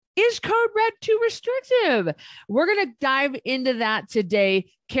Is Code Red too restrictive? We're going to dive into that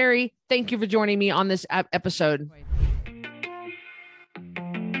today. Carrie, thank you for joining me on this episode.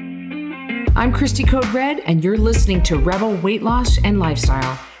 I'm Christy Code Red, and you're listening to Rebel Weight Loss and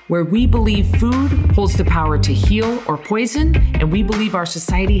Lifestyle, where we believe food holds the power to heal or poison, and we believe our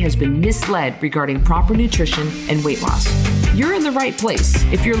society has been misled regarding proper nutrition and weight loss. You're in the right place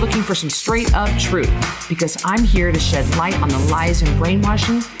if you're looking for some straight up truth, because I'm here to shed light on the lies and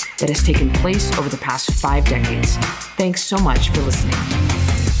brainwashing that has taken place over the past 5 decades. Thanks so much for listening.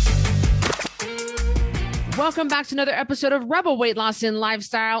 Welcome back to another episode of Rebel Weight Loss and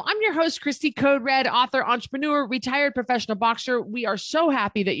Lifestyle. I'm your host, Christy Code Red, author, entrepreneur, retired professional boxer. We are so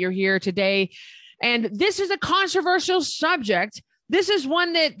happy that you're here today. And this is a controversial subject. This is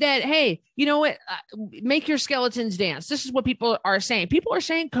one that hey, you know what? Make your skeletons dance. This is what people are saying. People are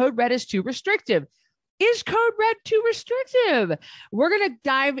saying Code Red is too restrictive. Is Code Red too restrictive? We're going to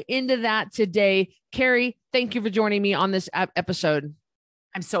dive into that today. Carrie, thank you for joining me on this episode.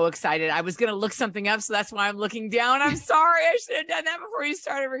 I'm so excited. I was going to look something up, so that's why I'm looking down. I'm sorry. I should have done that before you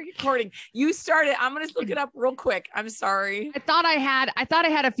started recording. You started. I'm going to look it up real quick. I'm sorry. I thought I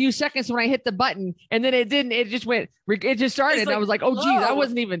had a few seconds when I hit the button, and then it didn't. It just went. It just started. Like, and I was like, oh, geez, I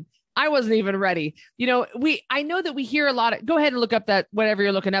wasn't even ready. You know, I know that we hear a lot of, go ahead and look up that, whatever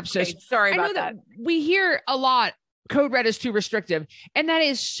you're looking up, sis. Okay, sorry about that. We hear a lot, Code Red is too restrictive. And that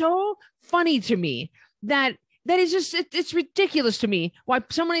is so funny to me that is just, it's ridiculous to me why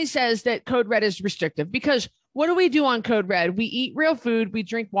somebody says that Code Red is restrictive, because what do we do on Code Red? We eat real food, we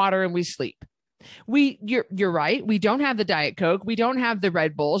drink water, and we sleep. You're right. We don't have the Diet Coke. We don't have the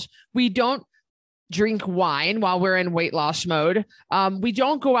Red Bulls. We don't drink wine while we're in weight loss mode. We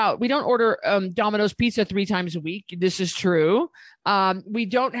don't go out. We don't order Domino's pizza 3 times a week. This is true. We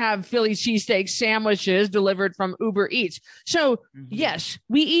don't have Philly cheesesteak sandwiches delivered from Uber Eats. So yes,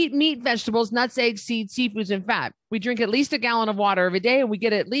 we eat meat, vegetables, nuts, eggs, seeds, seafoods, and fat. We drink at least a gallon of water every day, and we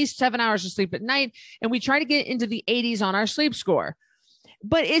get at least 7 hours of sleep at night. And we try to get into the 80s on our sleep score.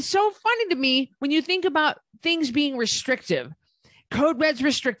 But it's so funny to me when you think about things being restrictive. Code Red's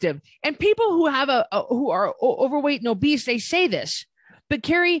restrictive, and people who have who are overweight and obese, they say this. But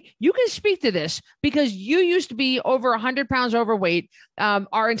Carrie, you can speak to this because you used to be over 100 pounds overweight.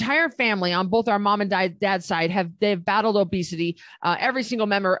 Our entire family on both our mom and dad's side they've battled obesity. Every single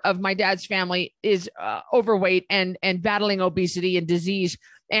member of my dad's family is overweight and battling obesity and disease.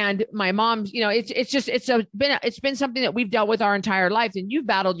 And my mom, you know, it's been something that we've dealt with our entire life. And you've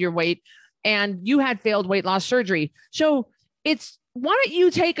battled your weight, and you had failed weight loss surgery. So why don't you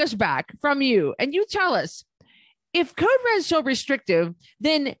take us back from you and you tell us, if Code Red is so restrictive,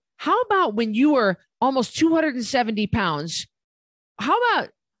 then how about when you were almost 270 pounds?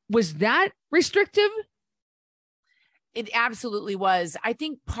 Was that restrictive? It absolutely was. I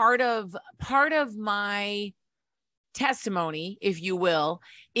think part of my testimony, if you will,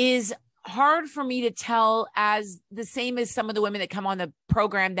 is hard for me to tell, as the same as some of the women that come on the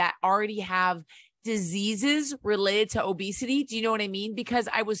program that already have diseases related to obesity. Do you know what I mean? Because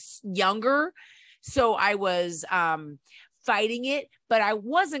I was younger, so I was fighting it, but I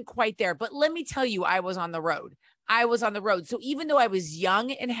wasn't quite there. But let me tell you, I was on the road. So even though I was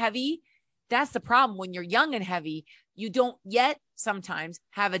young and heavy, that's the problem. When you're young and heavy, you don't yet sometimes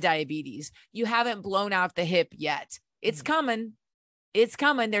have a diabetes. You haven't blown out the hip yet. It's coming. It's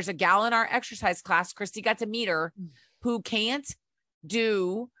coming. There's a gal in our exercise class, Christy got to meet her, who can't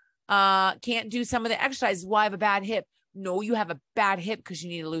do some of the exercises. Well, I have a bad hip. No, you have a bad hip because you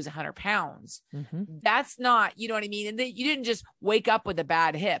need to lose 100 pounds. That's not, you know what I mean? And you didn't just wake up with a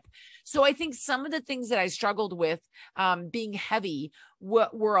bad hip. So I think some of the things that I struggled with being heavy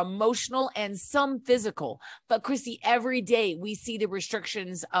were emotional and some physical. But Christy, every day we see the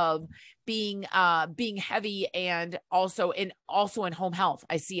restrictions of being heavy, and also in home health.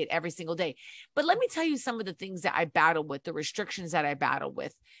 I see it every single day. But let me tell you some of the things that I battle with, the restrictions that I battle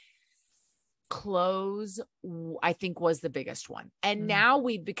with. Clothes, I think, was the biggest one. And now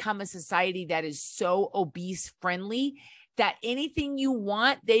we've become a society that is so obese friendly that anything you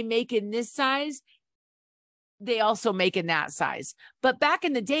want, they make in this size, they also make in that size. But back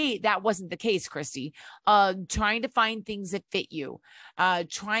in the day, that wasn't the case, Christy. Trying to find things that fit you,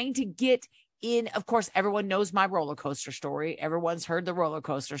 trying to get in, of course, everyone knows my roller coaster story. Everyone's heard the roller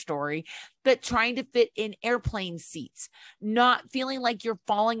coaster story, but trying to fit in airplane seats, not feeling like you're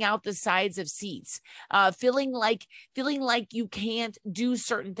falling out the sides of seats, feeling like you can't do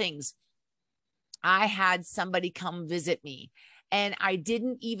certain things. I had somebody come visit me, and I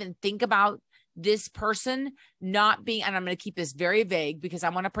didn't even think about this person not being, and I'm going to keep this very vague because I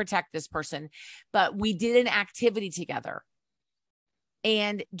want to protect this person, but we did an activity together.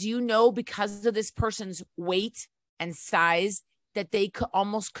 And do you know, because of this person's weight and size, that they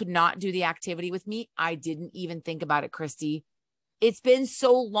almost could not do the activity with me? I didn't even think about it, Christy. It's been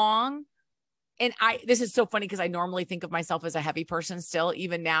so long. And this is so funny because I normally think of myself as a heavy person still.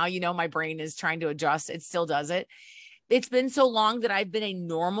 Even now, my brain is trying to adjust. It still does it. It's been so long that I've been a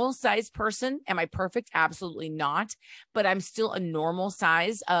normal size person. Am I perfect? Absolutely not. But I'm still a normal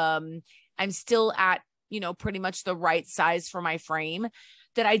size. I'm still at, pretty much the right size for my frame,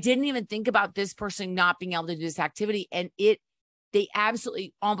 that I didn't even think about this person not being able to do this activity. And they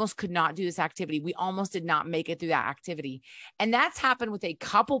absolutely almost could not do this activity. We almost did not make it through that activity. And that's happened with a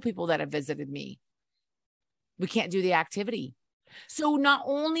couple people that have visited me. We can't do the activity. So not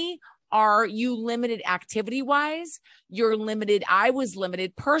only are you limited activity wise, you're limited. I was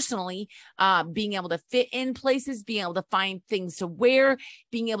limited personally, being able to fit in places, being able to find things to wear,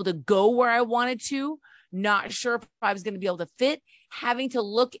 being able to go where I wanted to, not sure if I was going to be able to fit, having to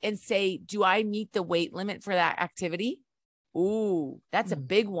look and say, do I meet the weight limit for that activity? Ooh, that's a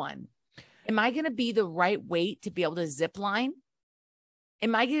big one. Am I going to be the right weight to be able to zip line?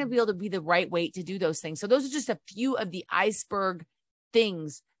 Am I going to be able to be the right weight to do those things? So those are just a few of the iceberg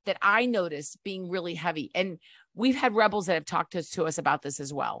things that I noticed being really heavy. And we've had rebels that have talked to us about this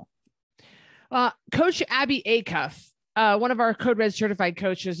as well. Coach Abby Acuff, one of our Code Red certified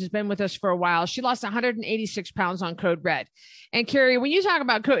coaches, has been with us for a while. She lost 186 pounds on Code Red. And Carrie, when you talk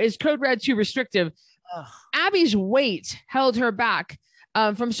about is Code Red too restrictive? Ugh. Abby's weight held her back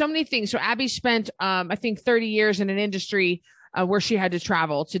from so many things. So Abby spent, I think, 30 years in an industry where she had to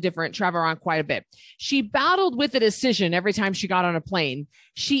travel around quite a bit. She battled with a decision every time she got on a plane.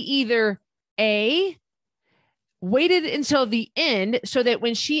 She either waited until the end so that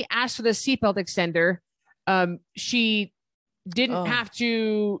when she asked for the seatbelt extender, she didn't have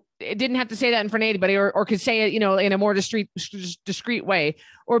to say that in front of anybody, or could say it, in a more discreet way.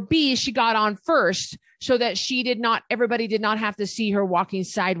 Or B, she got on first so that everybody did not have to see her walking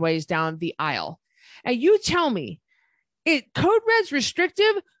sideways down the aisle. And you tell me, Code Red's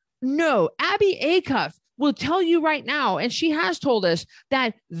restrictive? No, Abby Acuff will tell you right now, and she has told us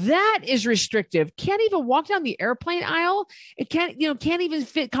that is restrictive. Can't even walk down the airplane aisle. It can't even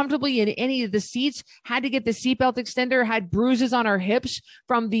fit comfortably in any of the seats. Had to get the seatbelt extender, had bruises on her hips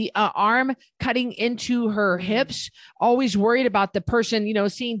from the arm cutting into her hips. Always worried about the person,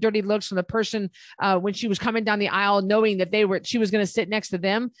 seeing dirty looks from the person when she was coming down the aisle, knowing that she was going to sit next to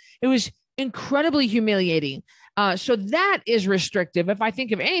them. It was incredibly humiliating. So that is restrictive. If I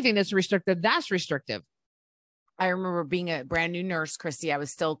think of anything that's restrictive, that's restrictive. I remember being a brand new nurse, Christy. I was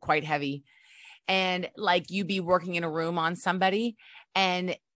still quite heavy. And like, you be working in a room on somebody,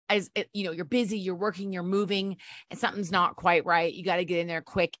 and you're busy, you're working, you're moving, and something's not quite right. You got to get in there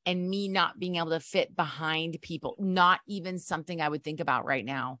quick. And me not being able to fit behind people, not even something I would think about right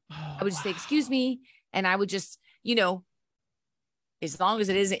now. I would just say, excuse me. And I would just, as long as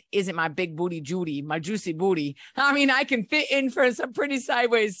it isn't my big booty Judy, my juicy booty. I mean, I can fit in for some pretty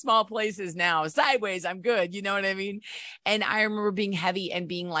sideways small places now. Sideways, I'm good. You know what I mean? And I remember being heavy and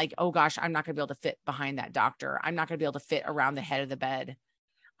being like, oh gosh, I'm not going to be able to fit behind that doctor. I'm not going to be able to fit around the head of the bed.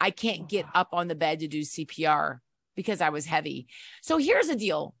 I can't get up on the bed to do CPR because I was heavy. So here's the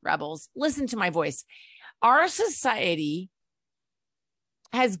deal, rebels. Listen to my voice. Our society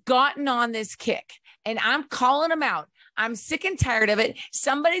has gotten on this kick, and I'm calling them out. I'm sick and tired of it.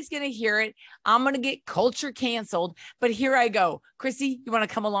 Somebody's going to hear it. I'm going to get culture canceled. But here I go. Chrissy, you want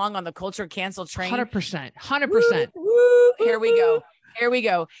to come along on the culture cancel train? 100%. 100%. Woo. Here we go. Here we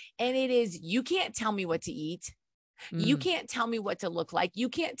go. And it is, you can't tell me what to eat. You can't tell me what to look like. You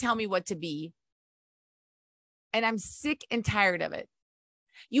can't tell me what to be. And I'm sick and tired of it.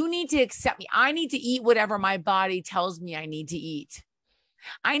 You need to accept me. I need to eat whatever my body tells me I need to eat.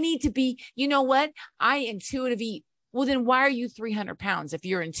 I need to be, you know what? I intuitive eat. Well, then why are you 300 pounds if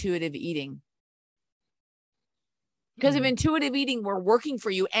you're intuitive eating? Because if intuitive eating were working for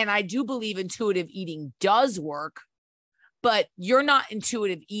you, and I do believe intuitive eating does work, but you're not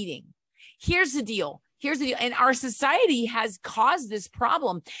intuitive eating. Here's the deal. And our society has caused this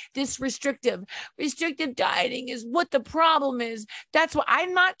problem. This restrictive dieting is what the problem is. That's what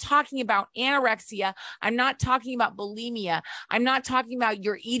I'm not talking about anorexia. I'm not talking about bulimia. I'm not talking about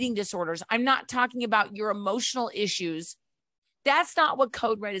your eating disorders. I'm not talking about your emotional issues. That's not what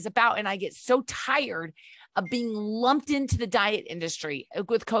Code Red is about. And I get so tired of being lumped into the diet industry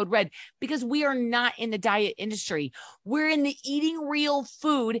with Code Red, because we are not in the diet industry. We're in the eating real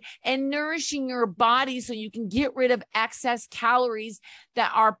food and nourishing your body so you can get rid of excess calories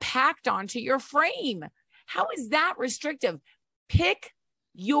that are packed onto your frame. How is that restrictive? Pick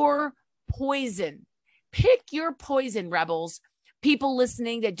your poison. Pick your poison, rebels. people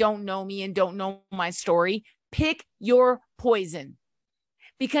listening that don't know me and don't know my story, pick your poison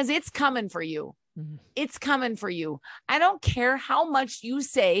because it's coming for you. It's coming for you. I don't care how much you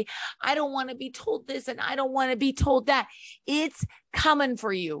say, I don't want to be told this and I don't want to be told that. It's coming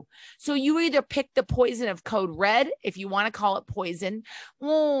for you. So you either pick the poison of Code Red, if you want to call it poison.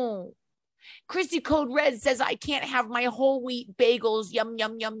 Oh, Christy, Code Red says I can't have my whole wheat bagels, yum,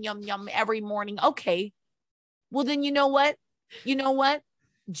 yum, yum, yum, yum, every morning. Okay. Well, then you know what? You know what?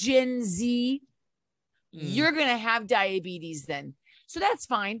 Gen Z, you're going to have diabetes then. So that's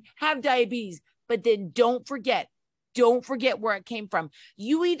fine. Have diabetes. But then don't forget where it came from.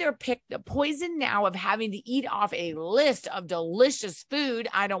 You either pick the poison now of having to eat off a list of delicious food.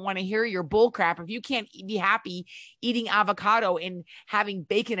 I don't want to hear your bull crap. If you can't be happy eating avocado and having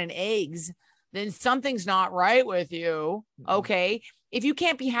bacon and eggs, then something's not right with you. Okay. If you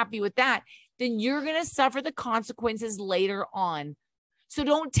can't be happy with that, then you're going to suffer the consequences later on. So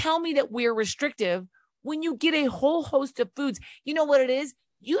don't tell me that we're restrictive when you get a whole host of foods. You know what it is?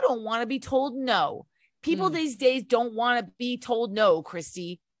 You don't want to be told no. People these days don't want to be told no,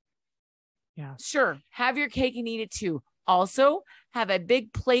 Christy. Yeah. Sure. Have your cake and eat it too. Also, have a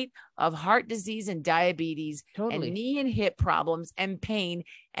big plate of heart disease and diabetes and knee and hip problems and pain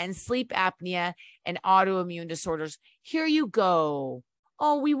and sleep apnea and autoimmune disorders. Here you go.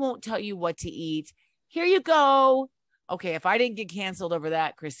 Oh, we won't tell you what to eat. Here you go. Okay, if I didn't get canceled over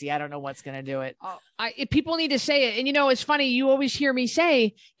that, Christy, I don't know what's going to do it. People need to say it. And, you know, it's funny. You always hear me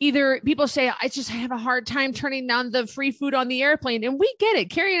say either people say, I just have a hard time turning down the free food on the airplane. And we get it.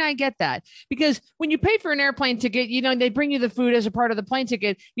 Carrie and I get that. Because when you pay for an airplane ticket, you know, they bring you the food as a part of the plane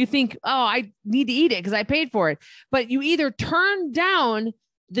ticket. You think, oh, I need to eat it because I paid for it. But you either turn down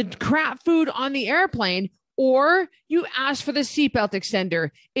the crap food on the airplane or you ask for the seatbelt extender.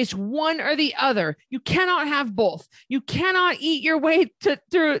 It's one or the other. You cannot have both. You cannot eat your way to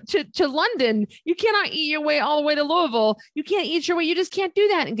London. You cannot eat your way all the way to Louisville. You can't eat your way. You just can't do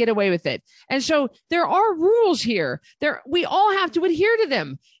that and get away with it. And so there are rules here. We all have to adhere to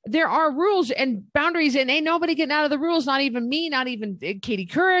them. There are rules and boundaries, and ain't nobody getting out of the rules. Not even me, not even Katie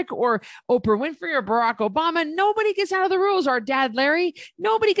Couric or Oprah Winfrey or Barack Obama. Nobody gets out of the rules. Our dad, Larry,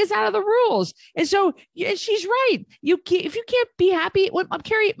 nobody gets out of the rules. And so she's right. If you can't be happy,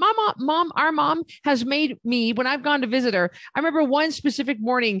 Carrie, our mom has made me, when I've gone to visit her, I remember one specific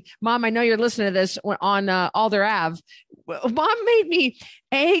morning, Mom, I know you're listening to this on Alder Ave. Mom made me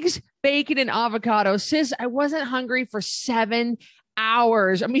eggs, bacon, and avocado. Sis, I wasn't hungry for 7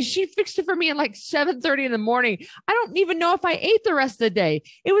 hours. I mean, she fixed it for me at like 7:30 in the morning. I don't even know if I ate the rest of the day.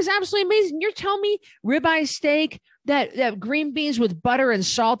 It was absolutely amazing. You're telling me ribeye steak, that green beans with butter and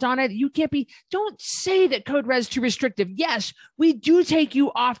salt on it. Don't say that Code Red is too restrictive. Yes, we do take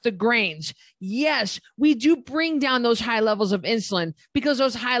you off the grains. Yes, we do bring down those high levels of insulin because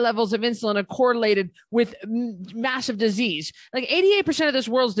those high levels of insulin are correlated with massive disease. Like 88% of this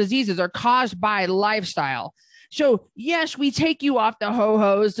world's diseases are caused by lifestyle. So yes, we take you off the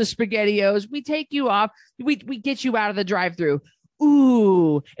ho-hos, the SpaghettiOs. We take you off. We get you out of the drive-through.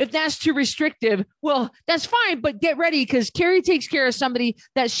 Ooh, if that's too restrictive, well, that's fine. But get ready because Carrie takes care of somebody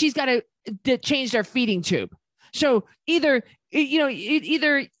that she's got to change their feeding tube. So either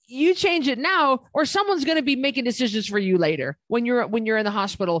you change it now, or someone's going to be making decisions for you later when you're in the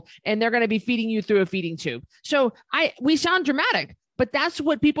hospital and they're going to be feeding you through a feeding tube. So we sound dramatic. But that's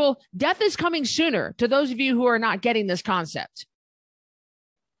what death is coming sooner to those of you who are not getting this concept.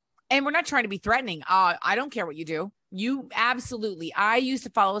 And we're not trying to be threatening. I don't care what you do. You absolutely. I used to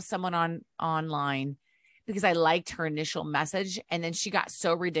follow someone online because I liked her initial message. And then she got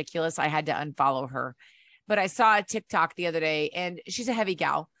so ridiculous, I had to unfollow her. But I saw a TikTok the other day and she's a heavy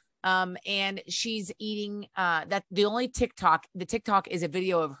gal. And she's eating the TikTok is a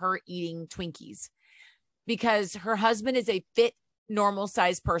video of her eating Twinkies because her husband is a fit, normal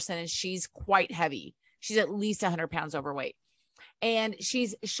sized person and she's quite heavy. She's at least 100 pounds overweight. And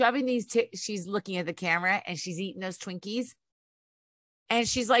she's shoving she's looking at the camera and she's eating those Twinkies. And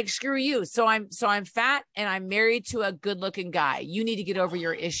she's like, screw you. So I'm fat and I'm married to a good looking guy. You need to get over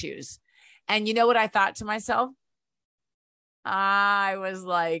your issues. And you know what I thought to myself? I was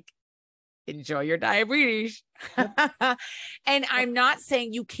like, enjoy your diabetes. And I'm not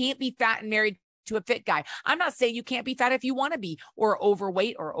saying you can't be fat and married to a fit guy. I'm not saying you can't be fat if you want to be, or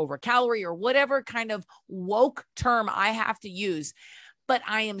overweight or over calorie or whatever kind of woke term I have to use. But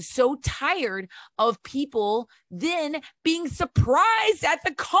I am so tired of people then being surprised at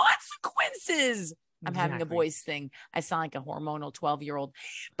the consequences. I'm having a voice thing. I sound like a hormonal 12-year-old,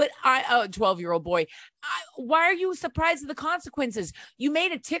 but 12-year-old boy. Why are you surprised at the consequences? You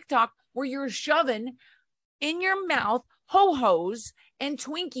made a TikTok where you're shoving in your mouth ho-hos and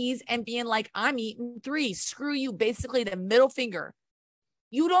Twinkies and being like, I'm eating 3. Screw you. Basically the middle finger.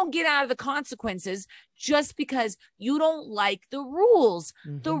 You don't get out of the consequences just because you don't like the rules.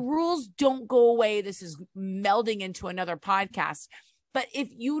 Mm-hmm. The rules don't go away. This is melding into another podcast. But if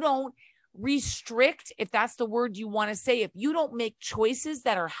you don't restrict, if that's the word you want to say, if you don't make choices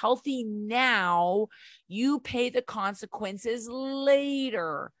that are healthy now, you pay the consequences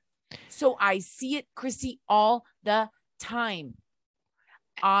later. So I see it, Christy, all the time.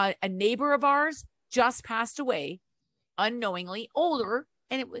 A neighbor of ours just passed away unknowingly, older,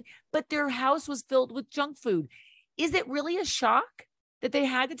 but their house was filled with junk food. Is it really a shock that they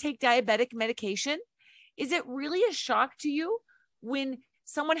had to take diabetic medication? Is it really a shock to you when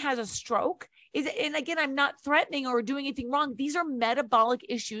someone has a stroke? And again, I'm not threatening or doing anything wrong. These are metabolic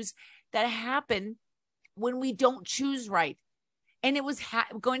issues that happen when we don't choose right. And it was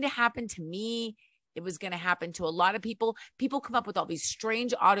going to happen to me. It was going to happen to a lot of people. People come up with all these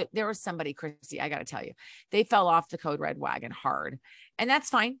strange there was somebody, Christy, I got to tell you, they fell off the Code Red wagon hard. And that's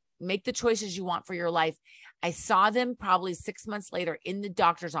fine. Make the choices you want for your life. I saw them probably 6 months later in the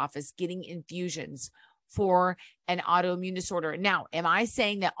doctor's office getting infusions for an autoimmune disorder. Now, am I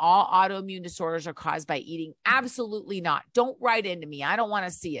saying that all autoimmune disorders are caused by eating? Absolutely not. Don't write into me. I don't want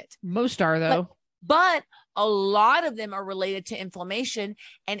to see it. Most are, though. But a lot of them are related to inflammation,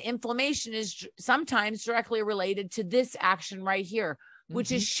 and inflammation is sometimes directly related to this action right here,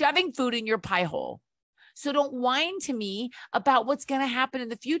 which is shoving food in your pie hole. So don't whine to me about what's going to happen in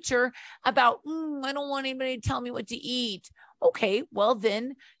the future about, I don't want anybody to tell me what to eat. Okay, well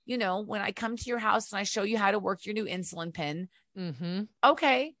then, when I come to your house and I show you how to work your new insulin pen,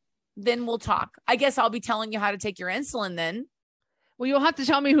 okay, then we'll talk. I guess I'll be telling you how to take your insulin then. Well, you'll have to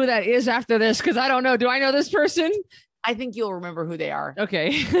tell me who that is after this, because I don't know. Do I know this person? I think you'll remember who they are.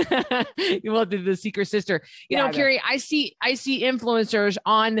 Okay. Well, the secret sister, Carrie, I see influencers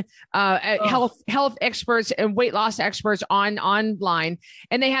on health experts and weight loss experts online,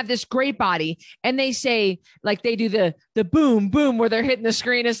 and they have this great body, and they say, like, they do the boom, boom, where they're hitting the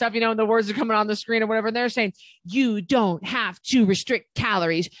screen and stuff, and the words are coming on the screen or whatever. And they're saying, you don't have to restrict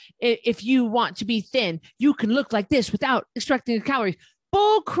calories. If you want to be thin, you can look like this without extracting the calories.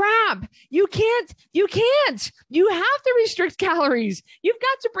 Bull crap. You can't. You have to restrict calories. You've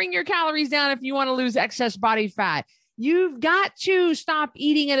got to bring your calories down if you want to lose excess body fat. You've got to stop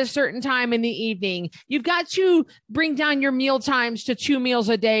eating at a certain time in the evening. You've got to bring down your meal times to 2 meals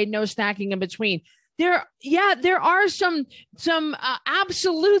a day, no snacking in between. There are some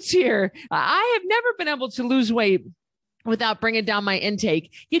absolutes here. I have never been able to lose weight without bringing down my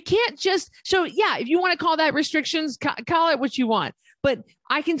intake. You can't just, if you want to call that restrictions, call it what you want. But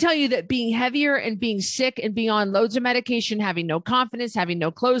I can tell you that being heavier and being sick and being on loads of medication, having no confidence, having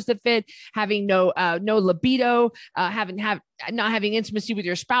no clothes that fit, having no libido, not having intimacy with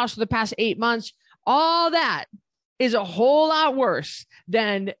your spouse for the past 8 months, all that is a whole lot worse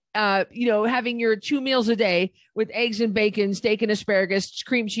than, having your 2 meals a day with eggs and bacon, steak and asparagus,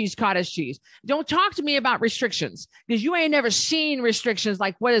 cream cheese, cottage cheese. Don't talk to me about restrictions, because you ain't never seen restrictions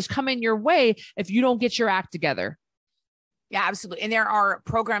like what is coming your way if you don't get your act together. Yeah, absolutely. And there are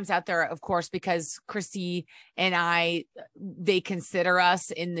programs out there, of course, because Christy and they consider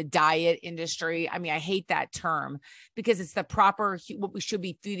us in the diet industry. I mean, I hate that term because it's the proper, what we should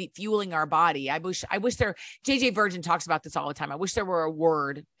be fueling our body. I wish JJ Virgin talks about this all the time. I wish there were a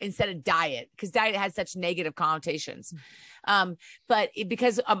word instead of diet, because diet has such negative connotations.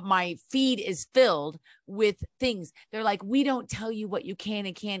 Because my feed is filled with things, they're like, we don't tell you what you can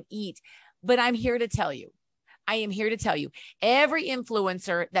and can't eat, but I am here to tell you, every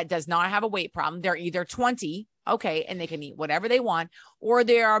influencer that does not have a weight problem, they're either 20, okay, and they can eat whatever they want, or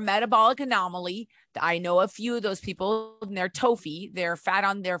they are a metabolic anomaly. I know a few of those people, and they're TOFI. They're fat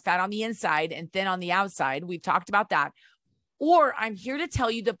on the inside and thin on the outside. We've talked about that. Or I'm here to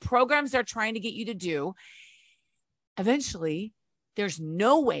tell you the programs they're trying to get you to do, eventually, there's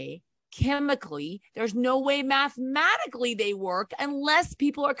no way chemically, there's no way mathematically they work unless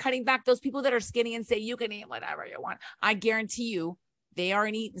people are cutting back. Those people that are skinny and say you can eat whatever you want, I guarantee you they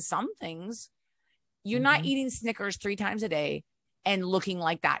aren't eating some things. You're not eating Snickers 3 times a day and looking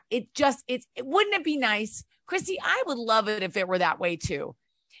like that. Wouldn't it be nice, Christy? I would love it if it were that way too.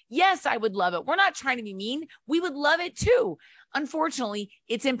 Yes, I would love it. We're not trying to be mean. We would love it too. Unfortunately,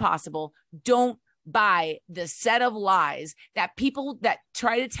 it's impossible. Don't by the set of lies that people that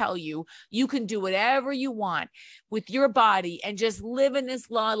try to tell you you can do whatever you want with your body and just live in this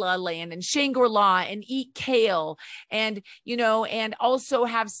la la land and Shangri-La and eat kale and, and also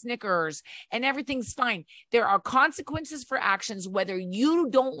have Snickers and everything's fine. There are consequences for actions, whether you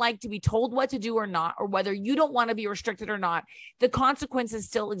don't like to be told what to do or not, or whether you don't want to be restricted or not, the consequences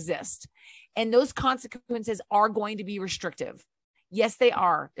still exist. And those consequences are going to be restrictive. Yes, they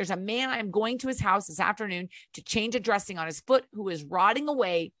are. There's a man, I'm going to his house this afternoon to change a dressing on his foot who is rotting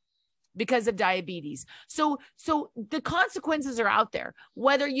away because of diabetes. So the consequences are out there,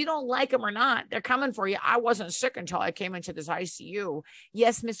 whether you don't like them or not, they're coming for you. I wasn't sick until I came into this ICU.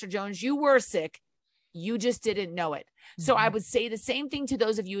 Yes, Mr. Jones, you were sick. You just didn't know it. Mm-hmm. So I would say the same thing to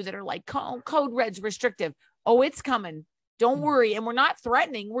those of you that are like, code red's restrictive. Oh, it's coming. Don't worry. And we're not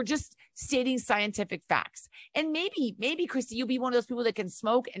threatening. We're just stating scientific facts. And maybe Christy, you'll be one of those people that can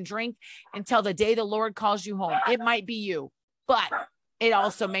smoke and drink until the day the Lord calls you home. It might be you, but it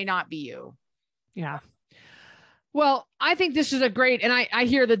also may not be you. Yeah. Well, I think this is a great, and I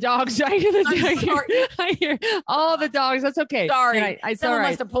hear the dogs. I hear all the dogs. That's okay. Sorry. Someone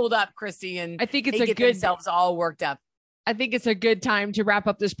must have pulled up, Christy, and I think it's they get themselves all worked up. I think it's a good time to wrap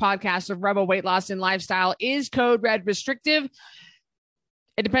up this podcast of Rebel Weight Loss and Lifestyle. Is Code Red restrictive?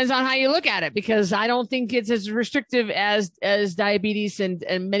 It depends on how you look at it, because I don't think it's as restrictive as diabetes and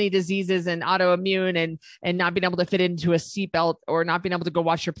many diseases and autoimmune and not being able to fit into a seatbelt or not being able to go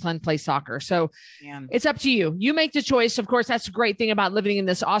watch your son play soccer. So It's up to you. You make the choice. Of course, that's the great thing about living in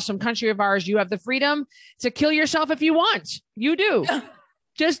this awesome country of ours. You have the freedom to kill yourself if you want. You do.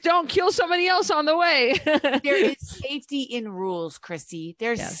 Just don't kill somebody else on the way. There is safety in rules, Christy.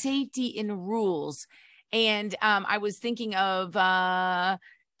 There's safety in rules. And I was thinking of a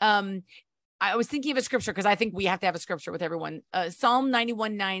scripture, because I think we have to have a scripture with everyone. Psalm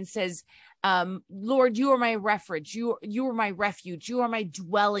 91:9 says, Lord, you are my refuge. You are my refuge. You are my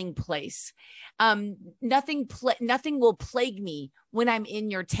dwelling place. Nothing will plague me when I'm in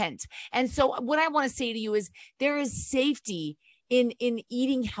your tent. And so what I want to say to you is there is safety in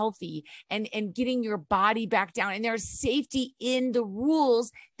eating healthy and getting your body back down. And there's safety in the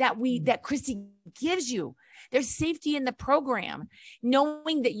rules that Christy gives you. There's safety in the program,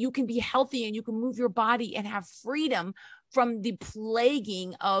 knowing that you can be healthy and you can move your body and have freedom from the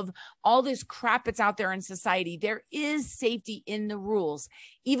plaguing of all this crap that's out there in society. There is safety in the rules,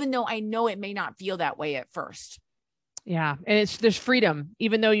 even though I know it may not feel that way at first. Yeah. And there's freedom,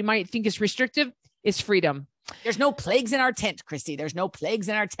 even though you might think it's restrictive, it's freedom. There's no plagues in our tent, Christy. There's no plagues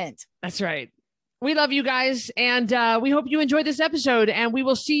in our tent. That's right. We love you guys. And we hope you enjoyed this episode, and we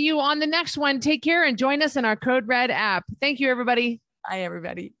will see you on the next one. Take care and join us in our Code Red app. Thank you, everybody. Bye,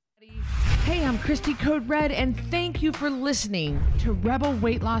 everybody. Hey, I'm Christy Code Red, and thank you for listening to Rebel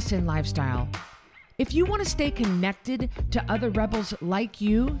Weight Loss and Lifestyle. If you want to stay connected to other rebels like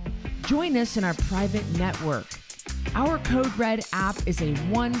you, join us in our private network. Our Code Red app is a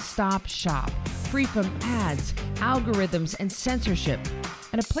one-stop shop, free from ads, algorithms, and censorship,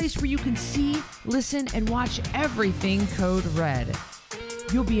 and a place where you can see, listen, and watch everything Code Red.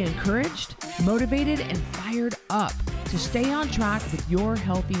 You'll be encouraged, motivated, and fired up to stay on track with your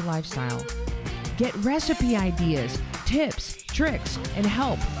healthy lifestyle. Get recipe ideas, tips, tricks, and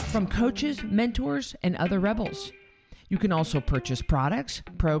help from coaches, mentors, and other rebels. You can also purchase products,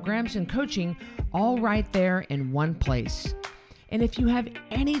 programs, and coaching all right there in one place. And if you have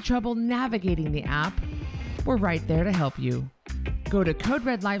any trouble navigating the app, we're right there to help you. Go to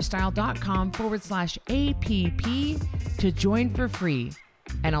coderedlifestyle.com/APP to join for free.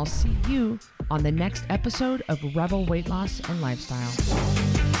 And I'll see you on the next episode of Rebel Weight Loss and Lifestyle.